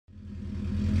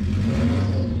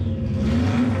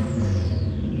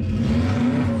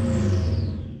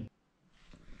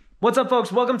What's up,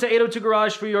 folks? Welcome to 802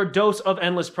 Garage for your dose of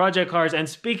endless project cars. And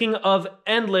speaking of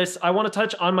endless, I want to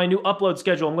touch on my new upload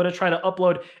schedule. I'm going to try to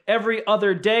upload every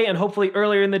other day and hopefully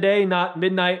earlier in the day, not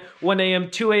midnight, 1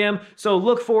 a.m., 2 a.m. So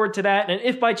look forward to that. And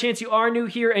if by chance you are new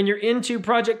here and you're into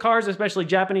project cars, especially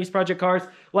Japanese project cars,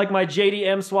 like my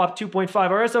JDM Swap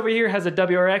 2.5RS over here has a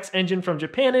WRX engine from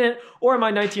Japan in it, or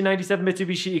my 1997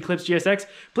 Mitsubishi Eclipse GSX,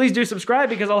 please do subscribe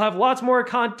because I'll have lots more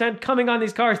content coming on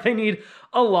these cars. They need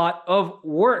a lot of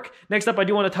work. Next up, I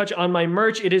do want to touch on my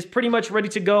merch. It is pretty much ready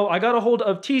to go. I got a hold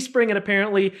of Teespring and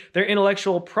apparently their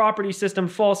intellectual property system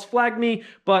false flagged me,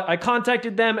 but I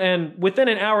contacted them and within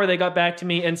an hour they got back to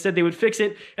me and said they would fix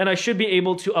it and I should be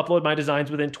able to upload my designs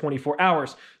within 24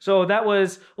 hours. So that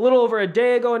was a little over a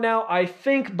day ago now, I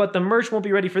think, but the merch won't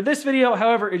be ready for this video.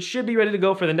 However, it should be ready to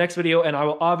go for the next video and I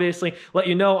will obviously let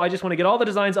you know. I just want to get all the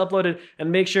designs uploaded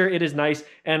and make sure it is nice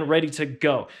and ready to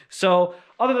go. So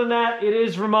other than that, it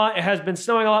is Vermont. It has been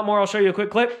snowing a lot more. I'll show you a quick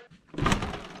clip.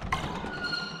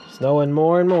 Snowing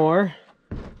more and more.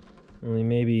 Only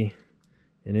maybe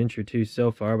an inch or two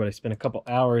so far, but I spent a couple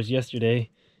hours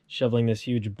yesterday shoveling this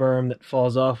huge berm that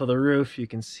falls off of the roof. You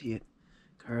can see it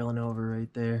curling over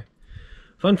right there.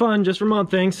 Fun, just Vermont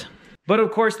things. But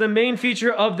of course, the main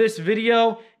feature of this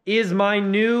video is my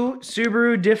new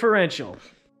Subaru Differential.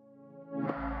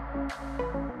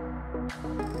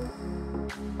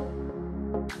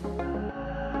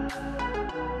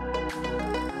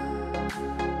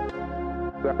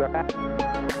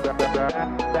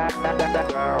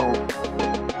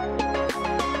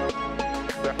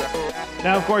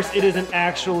 Now, of course, it isn't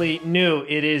actually new.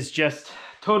 It is just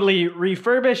totally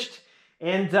refurbished.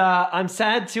 And I'm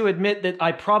sad to admit that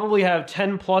I probably have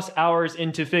 10 plus hours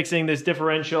into fixing this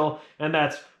differential. And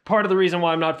that's part of the reason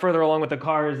why I'm not further along with the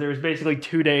car is there's basically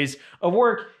 2 days of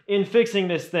work in fixing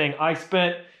this thing. I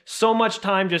spent so much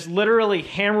time just literally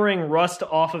hammering rust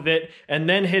off of it and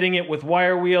then hitting it with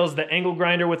wire wheels, the angle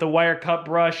grinder with a wire cut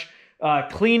brush,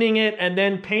 cleaning it and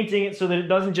then painting it so that it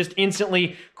doesn't just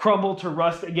instantly crumble to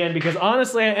rust again, because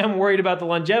honestly I am worried about the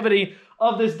longevity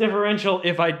of this differential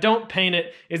if I don't paint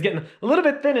it. It's getting a little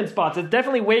bit thin in spots. It's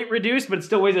definitely weight reduced, but it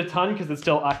still weighs a ton because it's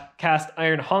still a cast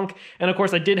iron hunk. And of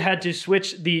course I did had to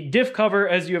switch the diff cover,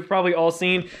 as you have probably all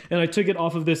seen, and I took it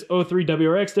off of this 03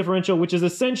 WRX differential, which is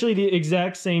essentially the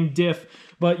exact same diff.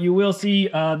 But you will see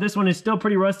this one is still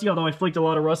pretty rusty, although I flaked a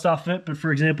lot of rust off it. But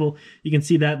for example, you can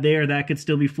see that there, that could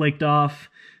still be flaked off.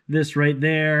 This right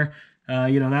there,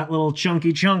 you know, that little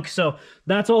chunky chunk. So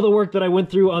that's all the work that I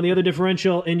went through on the other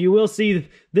differential. And you will see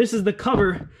this is the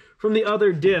cover from the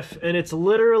other diff, and it's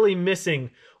literally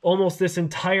missing almost this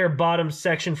entire bottom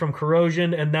section from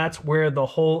corrosion, and that's where the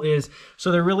hole is.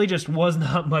 So there really just was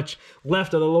not much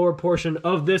left of the lower portion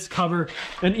of this cover.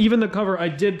 And even the cover I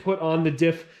did put on the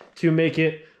diff to make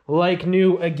it like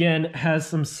new again has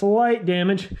some slight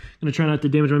damage. I'm gonna try not to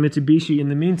damage my Mitsubishi in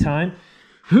the meantime.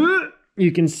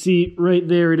 You can see right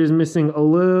there it is missing a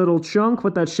little chunk,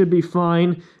 but that should be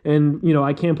fine. And you know,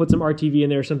 I can put some RTV in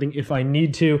there or something if I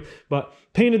need to, but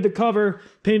painted the cover,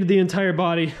 painted the entire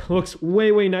body, looks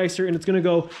way nicer, and it's gonna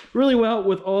go really well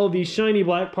with all these shiny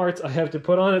black parts I have to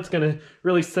put on. It's gonna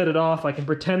really set it off. I can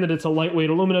pretend that it's a lightweight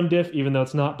aluminum diff even though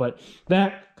it's not, but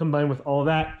that combined with all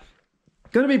that,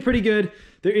 gonna be pretty good.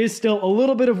 There is still a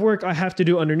little bit of work I have to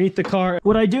do underneath the car.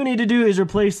 What I do need to do is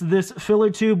replace this filler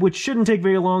tube, which shouldn't take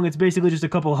very long. It's basically just a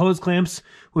couple of hose clamps,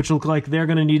 which look like they're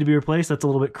gonna need to be replaced. That's a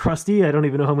little bit crusty. I don't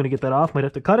even know how I'm gonna get that off. Might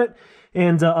have to cut it.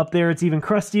 And up there, it's even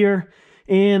crustier.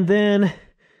 And then,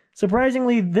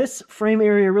 surprisingly, this frame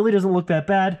area really doesn't look that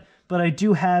bad, but I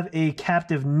do have a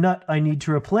captive nut I need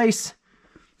to replace.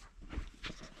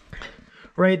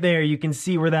 Right there, you can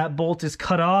see where that bolt is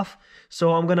cut off.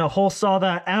 So I'm gonna hole saw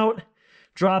that out,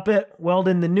 drop it, weld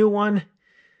in the new one,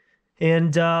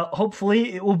 and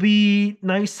hopefully it will be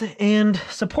nice and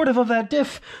supportive of that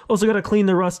diff. Also gotta clean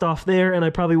the rust off there, and I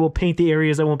probably will paint the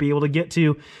areas I won't be able to get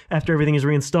to after everything is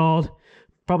reinstalled.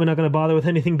 Probably not gonna bother with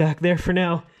anything back there for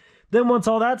now. Then once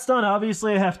all that's done,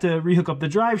 obviously I have to rehook up the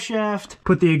drive shaft,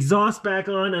 put the exhaust back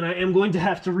on, and I am going to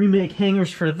have to remake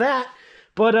hangers for that.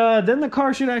 But then the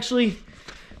car should actually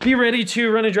be ready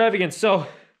to run and drive again. So,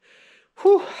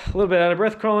 whew, a little bit out of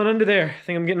breath crawling under there. I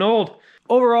think I'm getting old.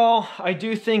 Overall, I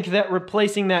do think that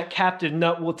replacing that captive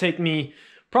nut will take me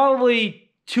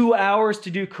probably 2 hours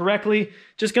to do correctly,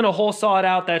 just gonna hole saw it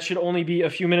out. That should only be a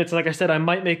few minutes. Like I said, I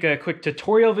might make a quick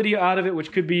tutorial video out of it,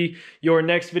 which could be your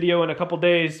next video in a couple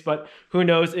days, but who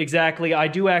knows exactly. I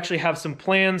do actually have some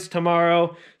plans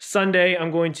tomorrow, Sunday.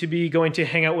 I'm going to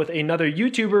hang out with another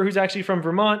YouTuber who's actually from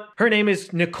Vermont. Her name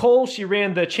is Nicole. She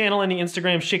ran the channel and the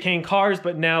Instagram Chicane Cars,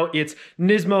 but now it's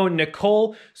Nismo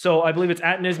Nicole. So I believe it's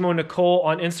at Nismo Nicole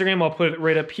on Instagram. I'll put it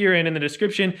right up here and in the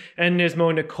description, and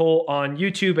Nismo Nicole on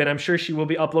YouTube, and I'm sure she will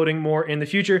be uploading more in the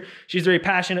future. She's very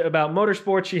passionate about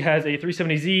motorsports. She has a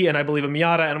 370Z and I believe a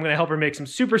Miata, and I'm going to help her make some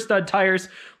super stud tires,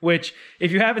 which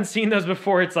if you haven't seen those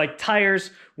before, it's like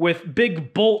tires with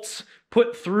big bolts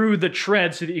put through the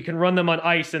tread so that you can run them on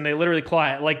ice and they literally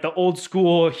quiet, like the old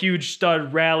school huge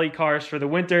stud rally cars for the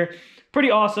winter. Pretty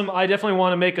awesome. I definitely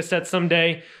want to make a set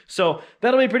someday, so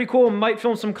that'll be pretty cool. Might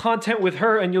film some content with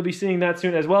her, and you'll be seeing that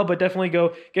soon as well, but definitely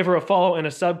go give her a follow and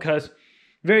a sub, because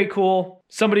very cool.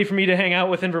 Somebody for me to hang out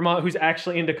with in Vermont who's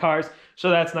actually into cars, so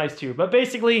that's nice too. But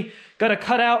basically, gotta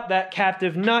cut out that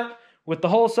captive nut with the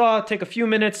hole saw, take a few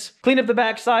minutes, clean up the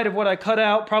back side of what I cut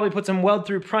out, probably put some weld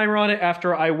through primer on it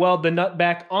after I weld the nut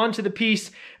back onto the piece,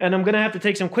 and I'm gonna have to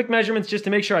take some quick measurements just to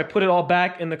make sure I put it all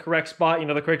back in the correct spot, you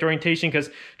know, the correct orientation,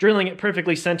 because drilling it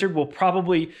perfectly centered will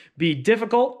probably be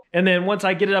difficult. And then once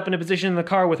I get it up in a position in the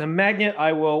car with a magnet,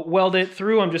 I will weld it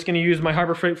through. I'm just gonna use my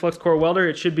Harbor Freight Flux Core welder.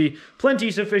 It should be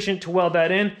plenty sufficient to weld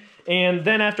that in. And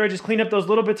then after I just clean up those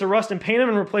little bits of rust and paint them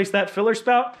and replace that filler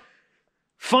spout,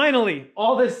 finally,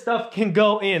 all this stuff can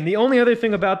go in. The only other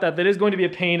thing about that is going to be a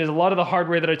pain is a lot of the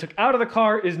hardware that I took out of the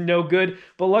car is no good.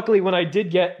 But luckily, when I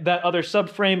did get that other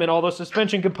subframe and all those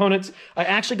suspension components, I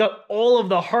actually got all of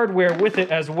the hardware with it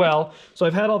as well. So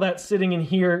I've had all that sitting in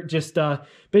here, just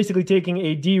basically taking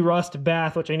a de-rust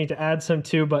bath, which I need to add some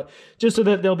to, but just so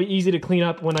that they'll be easy to clean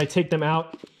up when I take them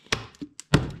out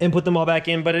and put them all back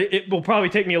in. But it will probably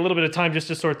take me a little bit of time just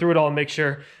to sort through it all and make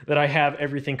sure that I have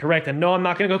everything correct. And no, I'm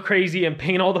not gonna go crazy and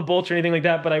paint all the bolts or anything like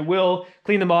that, but I will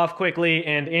clean them off quickly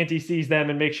and anti-seize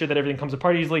them and make sure that everything comes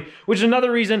apart easily, which is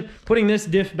another reason putting this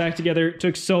diff back together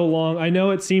took so long. I know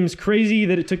it seems crazy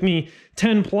that it took me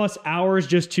 10+ hours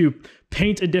just to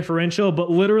paint a differential,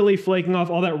 but literally flaking off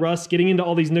all that rust, getting into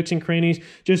all these nooks and crannies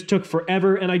just took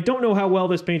forever. And I don't know how well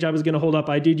this paint job is going to hold up.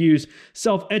 I did use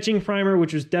self-etching primer,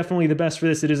 which was definitely the best for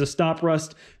this. It is a stop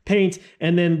rust paint.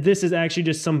 And then this is actually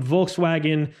just some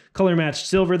Volkswagen color matched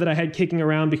silver that I had kicking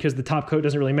around because the top coat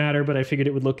doesn't really matter, but I figured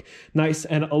it would look nice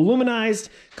and aluminized.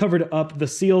 Covered up the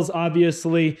seals,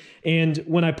 obviously. And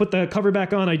when I put the cover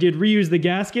back on, I did reuse the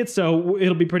gasket. So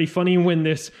it'll be pretty funny when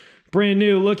this brand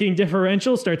new looking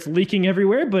differential starts leaking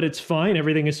everywhere, but it's fine.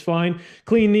 Everything is fine.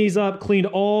 Clean these up, cleaned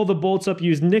all the bolts up,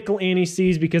 used nickel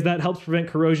anti-seize because that helps prevent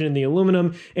corrosion in the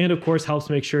aluminum, and of course helps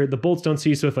make sure the bolts don't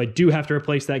seize. So if I do have to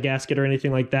replace that gasket or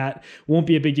anything like that, won't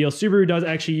be a big deal. Subaru does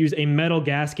actually use a metal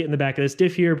gasket in the back of this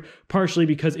diff here, partially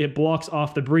because it blocks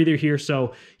off the breather here.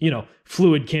 So, you know,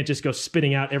 fluid can't just go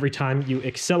spitting out every time you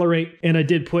accelerate. And I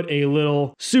did put a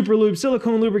little super lube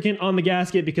silicone lubricant on the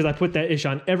gasket because I put that ish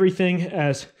on everything,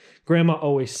 as Grandma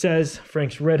always says.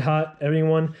 Frank's Red Hot,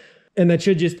 everyone. And that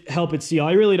should just help it seal.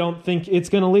 I really don't think it's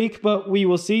going to leak, but we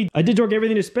will see. I did torque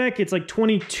everything to spec. It's like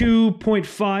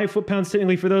 22.5 foot-pounds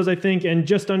technically for those, I think, and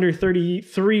just under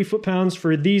 33 foot-pounds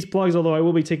for these plugs, although I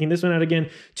will be taking this one out again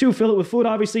to fill it with fluid,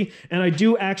 obviously. And I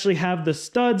do actually have the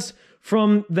studs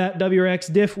from that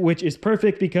WRX diff, which is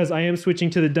perfect because I am switching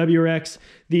to the WRX,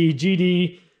 the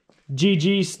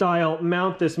GG style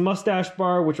mount, this mustache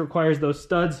bar, which requires those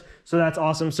studs. So that's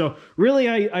awesome. So really,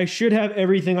 I should have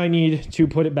everything I need to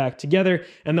put it back together.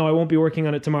 And though I won't be working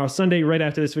on it tomorrow, Sunday, right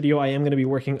after this video, I am going to be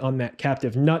working on that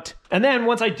captive nut. And then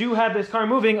once I do have this car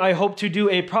moving, I hope to do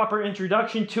a proper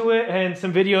introduction to it and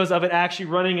some videos of it actually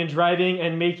running and driving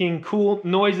and making cool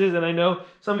noises. And I know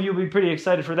some of you will be pretty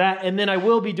excited for that. And then I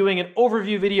will be doing an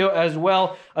overview video as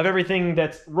well of everything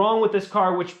that's wrong with this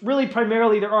car, which really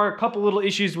primarily there are a couple little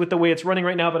issues with the way it's running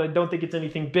right now, but I don't think it's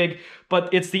anything big.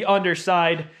 But it's the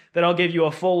underside that I'll give you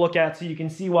a full look at so you can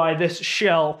see why this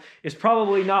shell is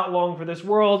probably not long for this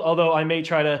world, although I may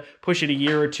try to push it a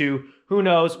year or two. Who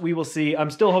knows? We will see. I'm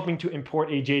still hoping to import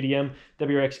a JDM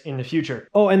WRX in the future.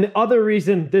 Oh, and the other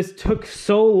reason this took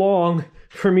so long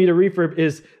for me to refurb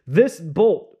is this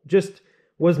bolt just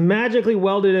was magically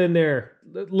welded in there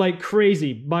like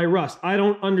crazy by rust. I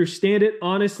don't understand it,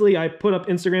 honestly. I put up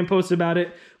Instagram posts about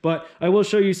it, but I will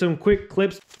show you some quick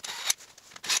clips.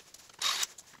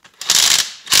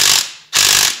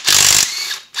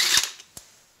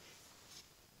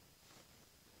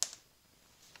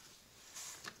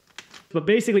 But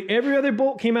basically every other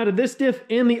bolt came out of this diff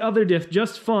and the other diff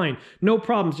just fine. No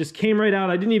problems, just came right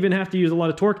out. I didn't even have to use a lot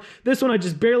of torque. This one I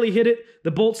just barely hit it. The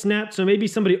bolt snapped, so maybe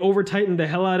somebody over tightened the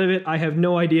hell out of it. I have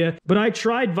no idea. But I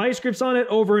tried vice grips on it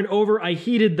over and over. I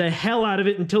heated the hell out of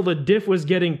it until the diff was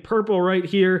getting purple right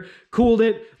here. Cooled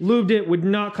it, lubed it, would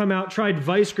not come out. Tried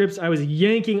vice grips. I was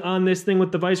yanking on this thing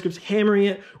with the vice grips, hammering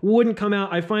it, wouldn't come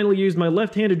out. I finally used my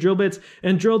left-handed drill bits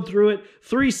and drilled through it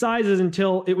 3 sizes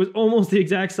until it was almost the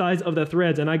exact size of the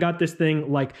threads. And I got this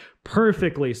thing like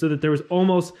perfectly so that there was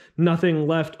almost nothing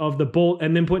left of the bolt,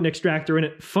 and then put an extractor in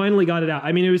it. Finally got it out.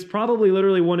 I mean, it was probably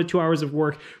literally 1 to 2 hours of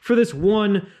work for this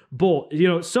one bolt. You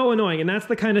know, so annoying. And that's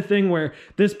the kind of thing where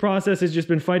this process has just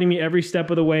been fighting me every step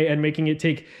of the way and making it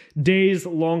take days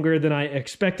longer than I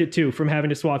expect it to, from having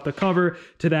to swap the cover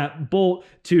to that bolt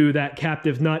to that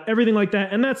captive nut, everything like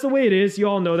that. And that's the way it is. You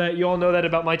all know that. You all know that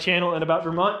about my channel and about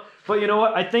Vermont. But you know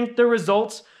what? I think the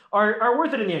results are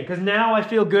worth it in the end, because now I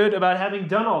feel good about having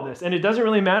done all this. And it doesn't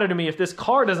really matter to me if this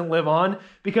car doesn't live on,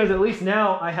 because at least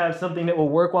now I have something that will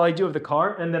work while I do have the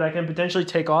car, and that I can potentially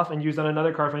take off and use on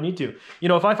another car if I need to. You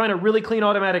know, if I find a really clean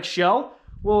automatic shell,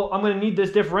 well, I'm going to need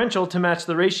this differential to match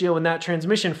the ratio in that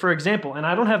transmission, for example. And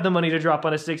I don't have the money to drop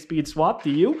on a 6-speed swap.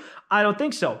 Do you? I don't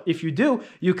think so. If you do,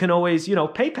 you can always, you know,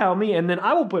 PayPal me, and then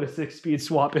I will put a 6-speed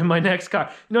swap in my next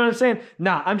car. You know what I'm saying?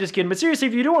 Nah, I'm just kidding. But seriously,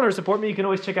 if you do want to support me, you can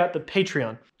always check out the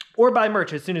Patreon, or buy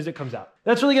merch as soon as it comes out.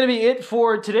 That's really going to be it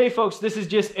for today, folks. This is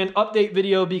just an update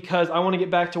video because I want to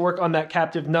get back to work on that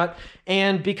captive nut.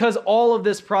 And because all of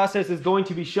this process is going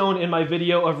to be shown in my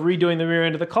video of redoing the rear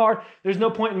end of the car, there's no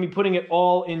point in me putting it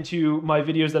all into my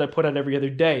videos that I put out every other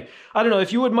day. I don't know,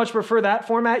 if you would much prefer that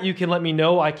format, you can let me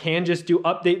know. I can just do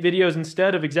update videos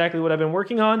instead of exactly what I've been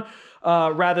working on,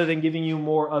 rather than giving you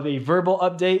more of a verbal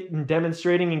update and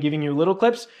demonstrating and giving you little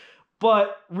clips.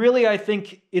 But really, I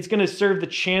think it's going to serve the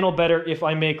channel better if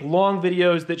I make long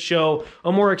videos that show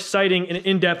a more exciting and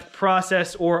in-depth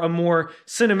process, or a more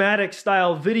cinematic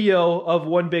style video of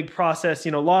one big process,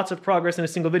 you know, lots of progress in a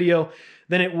single video,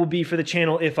 than it will be for the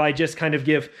channel if I just kind of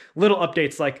give little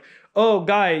updates like, oh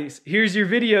guys, here's your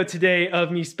video today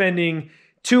of me spending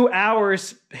 2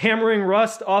 hours hammering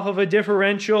rust off of a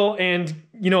differential, and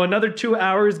you know, another 2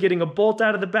 hours getting a bolt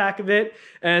out of the back of it,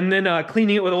 and then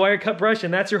cleaning it with a wire cut brush,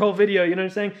 and that's your whole video, you know what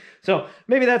I'm saying? So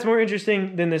maybe that's more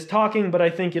interesting than this talking, but I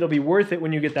think it'll be worth it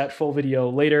when you get that full video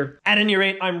later. At any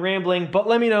rate, I'm rambling, but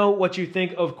let me know what you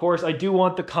think. Of course, I do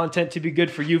want the content to be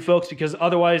good for you folks, because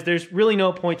otherwise there's really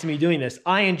no point to me doing this.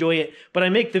 I enjoy it, but I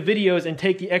make the videos and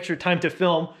take the extra time to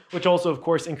film, which also of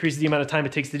course increases the amount of time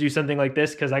it takes to do something like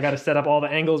this, because I got to set up all the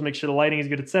angles, make sure the lighting is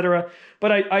good, etc.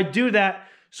 But I do that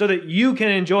so that you can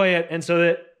enjoy it, and so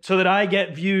that I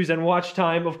get views and watch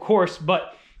time, of course.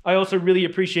 But I also really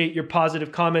appreciate your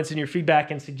positive comments and your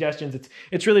feedback and suggestions.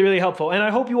 It's really, really helpful. And I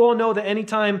hope you all know that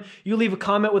anytime you leave a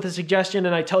comment with a suggestion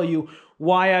and I tell you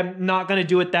why I'm not going to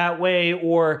do it that way,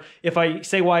 or if I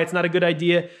say why it's not a good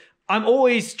idea, I'm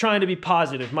always trying to be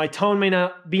positive. My tone may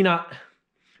not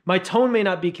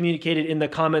be communicated in the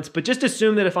comments, but just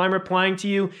assume that if I'm replying to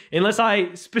you, unless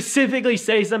I specifically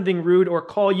say something rude or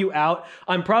call you out,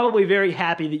 I'm probably very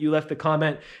happy that you left the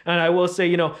comment. And I will say,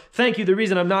 you know, thank you. The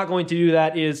reason I'm not going to do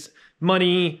that is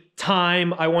money,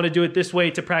 time. I want to do it this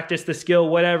way to practice the skill,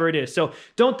 whatever it is. So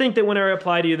don't think that when I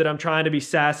reply to you that I'm trying to be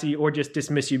sassy or just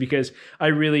dismiss you, because I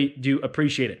really do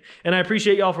appreciate it. And I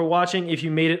appreciate y'all for watching. If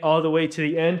you made it all the way to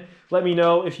the end, let me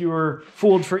know if you were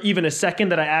fooled for even a second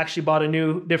that I actually bought a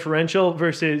new differential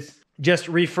versus just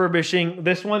refurbishing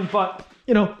this one. But,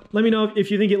 you know, let me know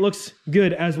if you think it looks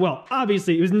good as well.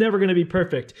 Obviously, it was never going to be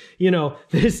perfect. You know,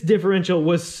 this differential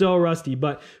was so rusty,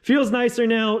 but feels nicer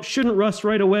now. Shouldn't rust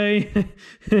right away.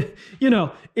 You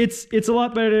know, it's a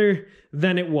lot better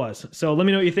than it was. So let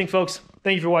me know what you think, folks.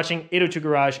 Thank you for watching 802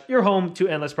 Garage, your home to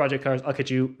endless project cars. I'll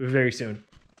catch you very soon.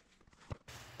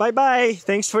 Bye-bye.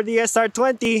 Thanks for the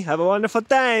SR20. Have a wonderful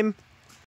time.